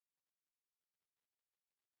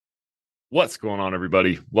What's going on,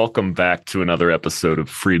 everybody? Welcome back to another episode of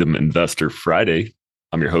Freedom Investor Friday.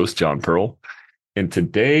 I'm your host, John Pearl. And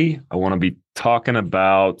today I want to be talking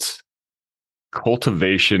about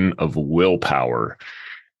cultivation of willpower.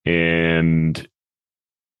 And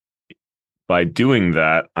by doing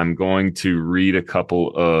that, I'm going to read a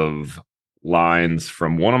couple of lines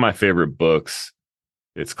from one of my favorite books.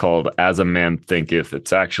 It's called As a Man Thinketh.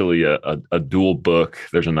 It's actually a dual book.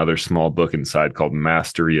 There's another small book inside called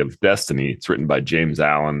Mastery of Destiny. It's written by James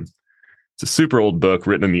Allen. It's a super old book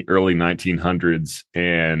written in the early 1900s.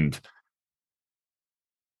 And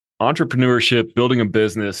entrepreneurship, building a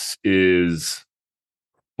business is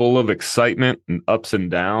full of excitement and ups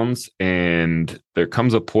and downs. And there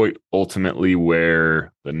comes a point ultimately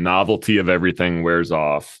where the novelty of everything wears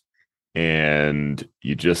off and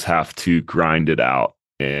you just have to grind it out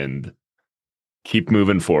and keep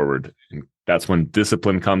moving forward. And that's when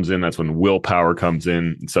discipline comes in. That's when willpower comes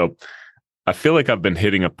in. And so I feel like I've been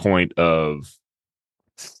hitting a point of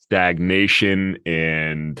stagnation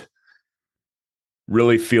and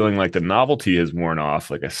really feeling like the novelty has worn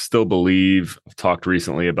off. Like I still believe, I've talked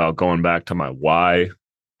recently about going back to my why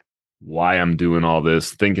I'm doing all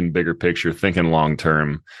this, thinking bigger picture, thinking long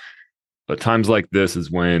term. But times like this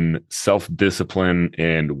is when self-discipline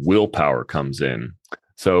and willpower comes in.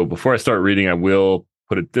 So before I start reading, I will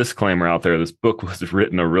put a disclaimer out there. This book was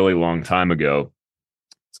written a really long time ago.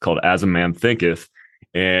 It's called As a Man Thinketh,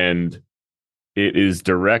 and it is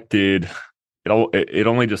directed. It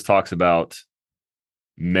only just talks about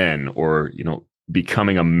men, or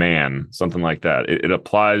becoming a man, something like that. It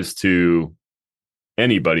applies to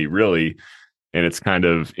anybody really, and it's kind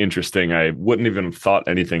of interesting. I wouldn't even have thought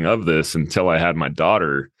anything of this until I had my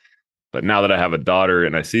daughter. But now that I have a daughter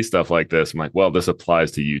and I see stuff like this, I'm like, well, this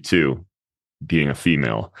applies to you too, being a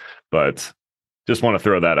female. But just want to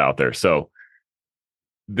throw that out there. So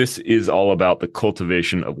this is all about the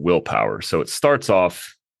cultivation of willpower. So it starts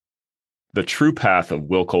off, the true path of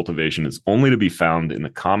will cultivation is only to be found in the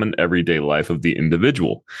common everyday life of the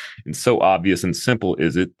individual. And so obvious and simple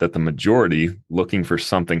is it that the majority, looking for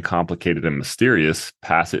something complicated and mysterious,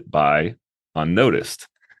 pass it by unnoticed.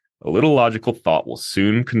 A little logical thought will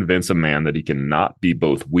soon convince a man that he cannot be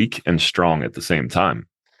both weak and strong at the same time,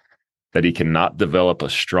 that he cannot develop a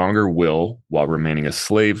stronger will while remaining a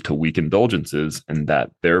slave to weak indulgences, and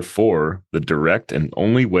that, therefore, the direct and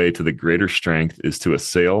only way to the greater strength is to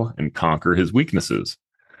assail and conquer his weaknesses.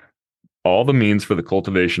 All the means for the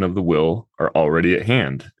cultivation of the will are already at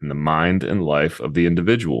hand in the mind and life of the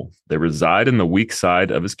individual. They reside in the weak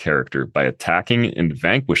side of his character. By attacking and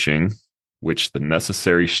vanquishing which the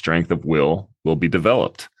necessary strength of will be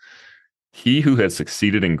developed. He who has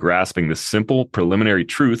succeeded in grasping this simple preliminary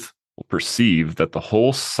truth will perceive that the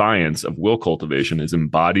whole science of will cultivation is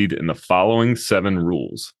embodied in the following 7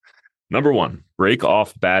 rules. Number 1, break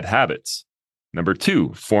off bad habits. Number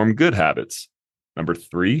 2, form good habits. Number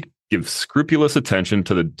 3, give scrupulous attention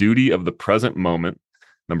to the duty of the present moment.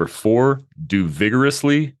 Number 4, do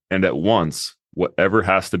vigorously and at once whatever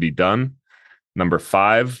has to be done. Number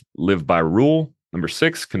 5, live by rule. Number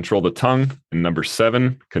 6, control the tongue. And number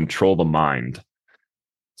 7, control the mind.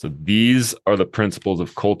 So these are the principles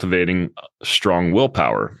of cultivating strong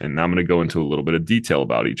willpower. And now I'm going to go into a little bit of detail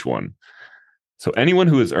about each one. So anyone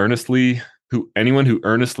who earnestly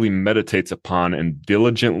meditates upon and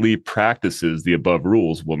diligently practices the above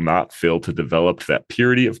rules will not fail to develop that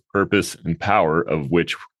purity of purpose and power of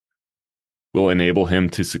which will enable him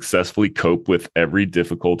to successfully cope with every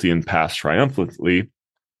difficulty and pass triumphantly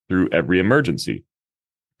through every emergency.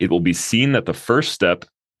 It will be seen that the first step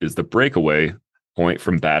is the breakaway point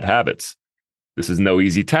from bad habits. This is no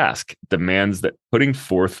easy task. It demands that putting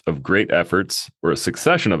forth of great efforts or a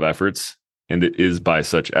succession of efforts, and it is by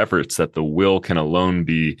such efforts that the will can alone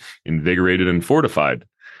be invigorated and fortified.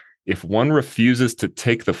 If one refuses to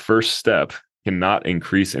take the first step, cannot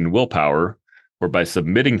increase in willpower, or by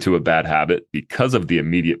submitting to a bad habit because of the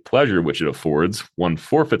immediate pleasure which it affords, one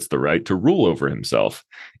forfeits the right to rule over himself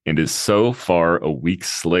and is so far a weak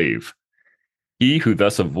slave. He who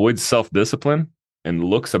thus avoids self-discipline and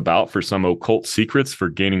looks about for some occult secrets for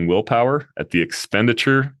gaining willpower at the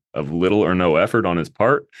expenditure of little or no effort on his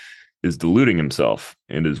part is deluding himself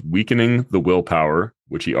and is weakening the willpower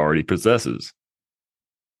which he already possesses.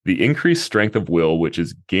 The increased strength of will, which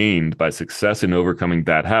is gained by success in overcoming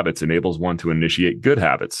bad habits, enables one to initiate good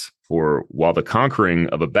habits. For while the conquering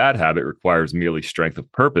of a bad habit requires merely strength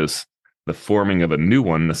of purpose, the forming of a new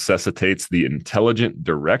one necessitates the intelligent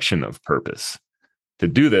direction of purpose. To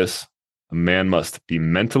do this, a man must be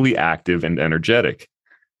mentally active and energetic,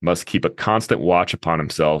 must keep a constant watch upon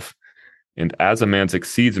himself, And as a man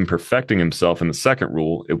succeeds in perfecting himself in the second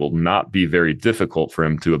rule, it will not be very difficult for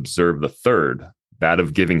him to observe the third, that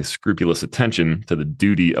of giving scrupulous attention to the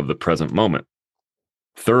duty of the present moment.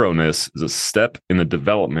 Thoroughness is a step in the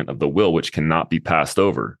development of the will which cannot be passed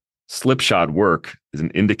over. Slipshod work is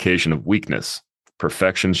an indication of weakness.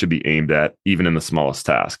 Perfection should be aimed at even in the smallest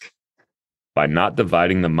task. By not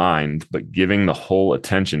dividing the mind, but giving the whole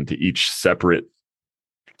attention to each separate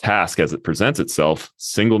task as it presents itself,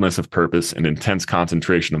 singleness of purpose and intense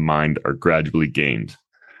concentration of mind are gradually gained.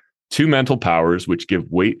 Two mental powers which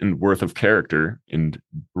give weight and worth of character and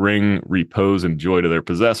bring repose and joy to their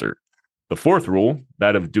possessor. The fourth rule,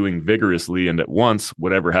 that of doing vigorously and at once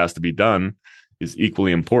whatever has to be done, is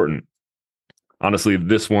equally important. Honestly,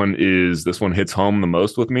 this one hits home the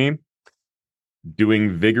most with me.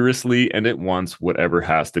 Doing vigorously and at once whatever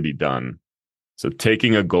has to be done. So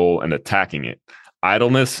taking a goal and attacking it.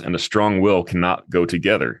 Idleness and a strong will cannot go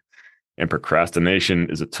together, and procrastination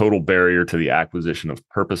is a total barrier to the acquisition of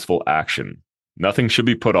purposeful action. Nothing should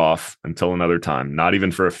be put off until another time, not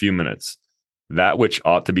even for a few minutes. That which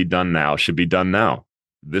ought to be done now should be done now.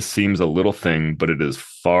 This seems a little thing, but it is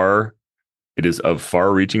of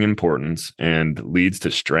far-reaching importance and leads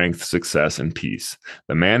to strength, success, and peace.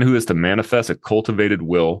 The man who is to manifest a cultivated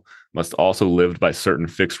will must also live by certain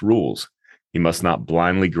fixed rules. He must not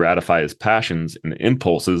blindly gratify his passions and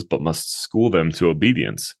impulses, but must school them to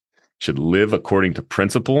obedience. He should live according to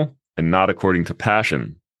principle and not according to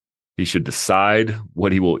passion. He should decide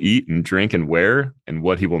what he will eat and drink and wear, and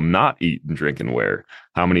what he will not eat and drink and wear,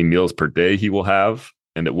 how many meals per day he will have,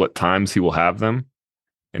 and at what times he will have them,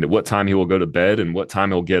 and at what time he will go to bed and what time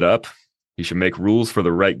he'll get up. He should make rules for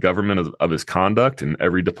the right government of his conduct in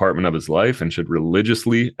every department of his life and should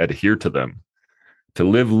religiously adhere to them. To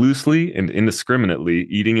live loosely and indiscriminately,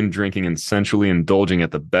 eating and drinking and sensually indulging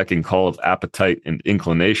at the beck and call of appetite and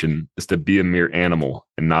inclination is to be a mere animal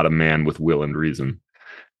and not a man with will and reason.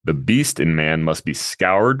 The beast in man must be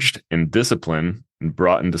scourged and disciplined and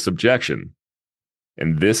brought into subjection.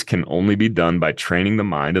 And this can only be done by training the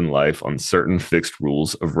mind and life on certain fixed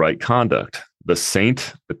rules of right conduct. The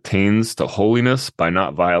saint attains to holiness by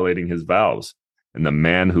not violating his vows. And the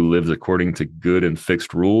man who lives according to good and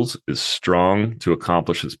fixed rules is strong to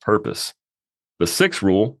accomplish his purpose. The sixth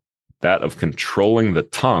rule, that of controlling the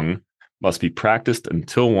tongue, must be practiced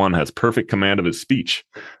until one has perfect command of his speech,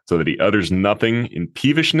 so that he utters nothing in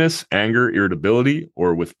peevishness, anger, irritability,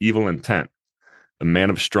 or with evil intent. The man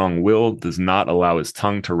of strong will does not allow his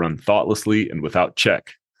tongue to run thoughtlessly and without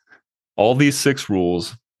check. All these six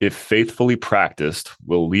rules, if faithfully practiced,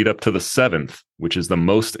 will lead up to the seventh, which is the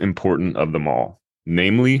most important of them all.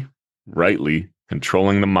 Namely, rightly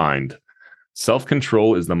controlling the mind.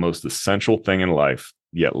 Self-control is the most essential thing in life,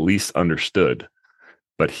 yet least understood.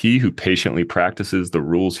 But he who patiently practices the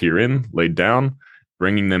rules herein laid down,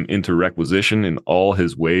 bringing them into requisition in all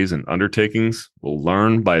his ways and undertakings, will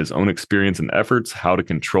learn by his own experience and efforts how to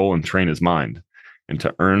control and train his mind, and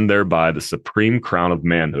to earn thereby the supreme crown of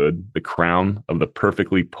manhood, the crown of the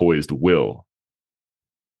perfectly poised will.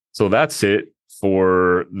 So that's it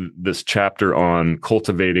for this chapter on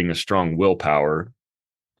cultivating a strong willpower.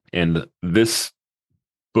 And this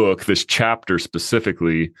book, this chapter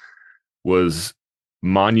specifically, was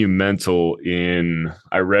monumental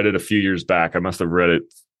I read it a few years back. I must have read it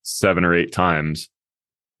 7 or 8 times,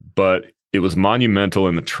 but it was monumental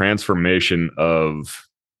in the transformation of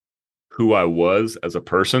who I was as a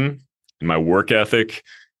person, and my work ethic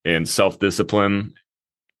and self-discipline.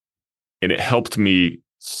 And it helped me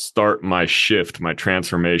start my shift, my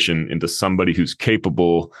transformation into somebody who's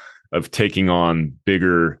capable of taking on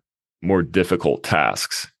bigger, more difficult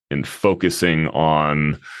tasks and focusing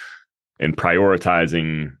on and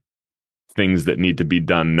prioritizing things that need to be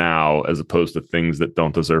done now as opposed to things that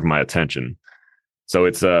don't deserve my attention. So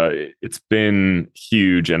it's been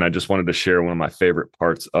huge, and I just wanted to share one of my favorite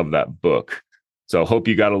parts of that book. So I hope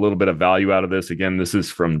you got a little bit of value out of this. Again, this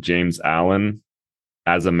is from James Allen,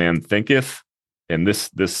 As a Man Thinketh. And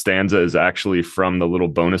this stanza is actually from the little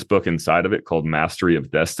bonus book inside of it called Mastery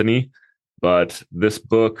of Destiny. But this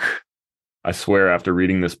book, I swear, after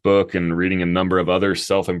reading this book and reading a number of other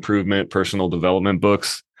self-improvement, personal development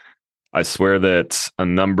books, I swear that a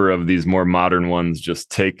number of these more modern ones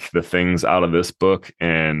just take the things out of this book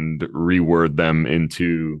and reword them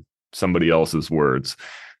into somebody else's words.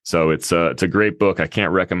 So it's a great book. I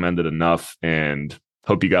can't recommend it enough, and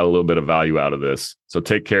hope you got a little bit of value out of this. So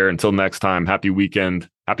take care. Until next time, happy weekend.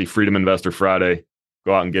 Happy Freedom Investor Friday.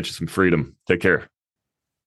 Go out and get you some freedom. Take care.